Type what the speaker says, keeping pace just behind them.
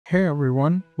Hey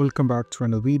everyone, welcome back to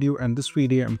another video, and this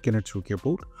video I'm gonna talk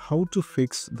about how to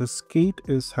fix the Skate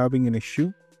is having an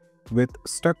issue with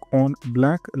stuck on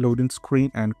black loading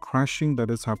screen and crashing that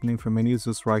is happening for many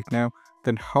users right now.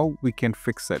 Then how we can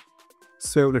fix it.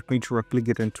 So let me directly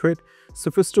get into it.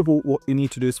 So first of all, what we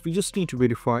need to do is we just need to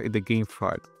verify the game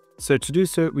file. So to do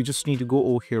so, we just need to go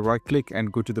over here, right click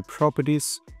and go to the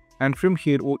properties. And from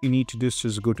here, what you need to do is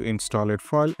just go to installed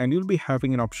file, and you'll be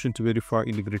having an option to verify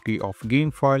integrity of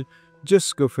game file.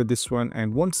 Just go for this one,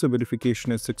 and once the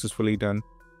verification is successfully done,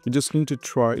 you just need to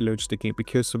try launch the game,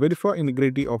 because the verify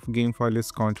integrity of game file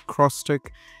is going to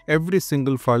cross-check every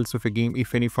single files of a game.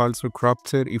 If any files are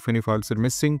corrupted, if any files are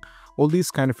missing, all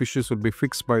these kind of issues will be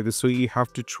fixed by this. So you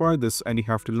have to try this, and you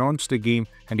have to launch the game,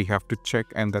 and you have to check,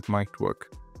 and that might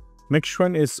work. Next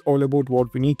one is all about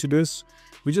what we need to do is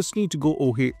we just need to go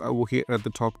over here at the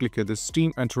top, click at the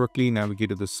Steam, and directly navigate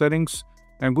to the settings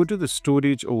and go to the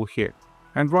storage over here.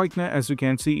 And right now, as you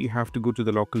can see, you have to go to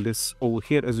the local disk over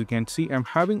here. As you can see, I'm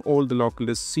having all the local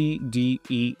disks C, D,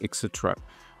 E, etc.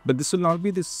 But this will not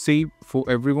be the same for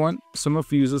everyone. Some of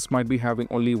users might be having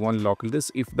only one local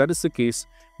disk. If that is the case,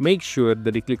 make sure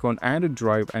that you click on add a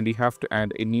drive, and you have to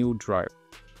add a new drive.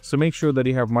 So make sure that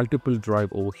you have multiple drive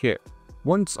over here.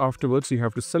 Once afterwards, you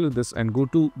have to select this and go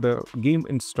to the game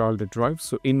installed drive.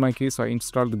 So in my case, I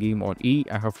installed the game on E.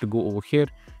 I have to go over here,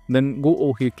 then go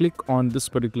over here, click on this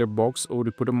particular box, or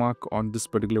to put a mark on this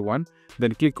particular one,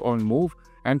 then click on move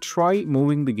and try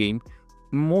moving the game.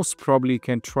 Most probably you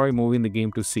can try moving the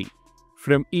game to C.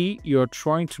 From E, you're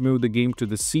trying to move the game to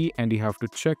the C, and you have to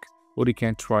check, or you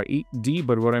can try D,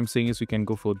 but what I'm saying is you can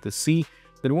go for the C.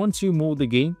 Then once you move the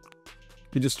game,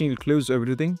 you just need to close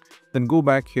everything, then go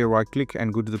back here, right click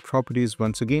and go to the properties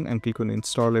once again and click on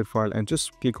installed file, and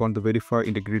just click on the verify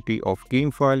integrity of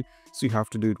game file. So you have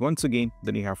to do it once again,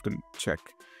 then you have to check.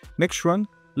 Next one,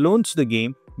 launch the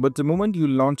game. But the moment you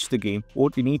launch the game,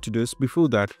 what you need to do is before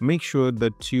that, make sure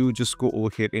that you just go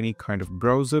over here any kind of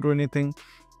browser or anything.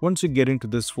 Once you get into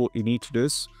this, what you need to do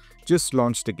is just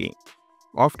launch the game.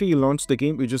 After you launch the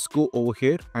game, you just go over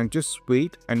here and just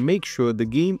wait and make sure the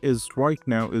game is right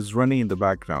now is running in the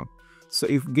background. So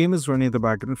if game is running in the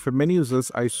background, for many users,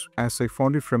 as I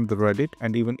found it from the Reddit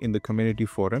and even in the community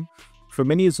forum, for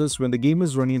many users, when the game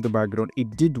is running in the background,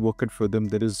 it did work it for them.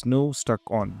 There is no stuck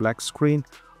on black screen,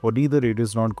 or either it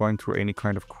is not going through any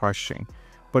kind of crashing.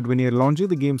 But when you're launching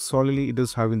the game solely, it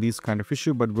is having these kind of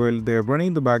issue. But while they're running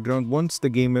in the background, once the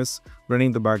game is running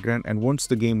in the background and once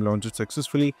the game launches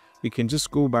successfully, you can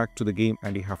just go back to the game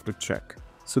and you have to check.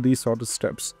 So these are the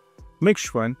steps.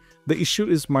 Next one, the issue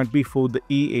is might be for the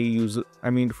EA user,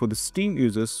 for the Steam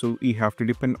users. So you have to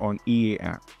depend on EA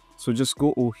app. So just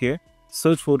go over here,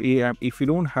 search for EA app. If you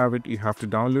don't have it, you have to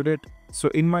download it. So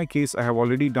in my case, I have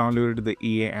already downloaded the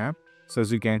EA app. So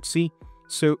as you can see,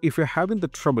 so if you're having the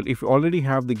trouble, if you already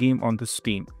have the game on the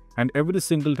Steam, and every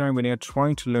single time when you're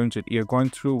trying to launch it, you're going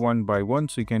through one by one,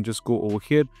 so you can just go over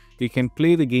here. You can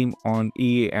play the game on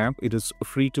EA app. It is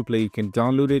free to play. You can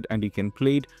download it and you can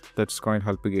play it. That's going to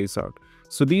help you guys out.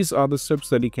 So these are the steps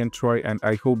that you can try, and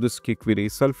I hope this quick video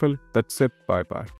is helpful. That's it. Bye bye.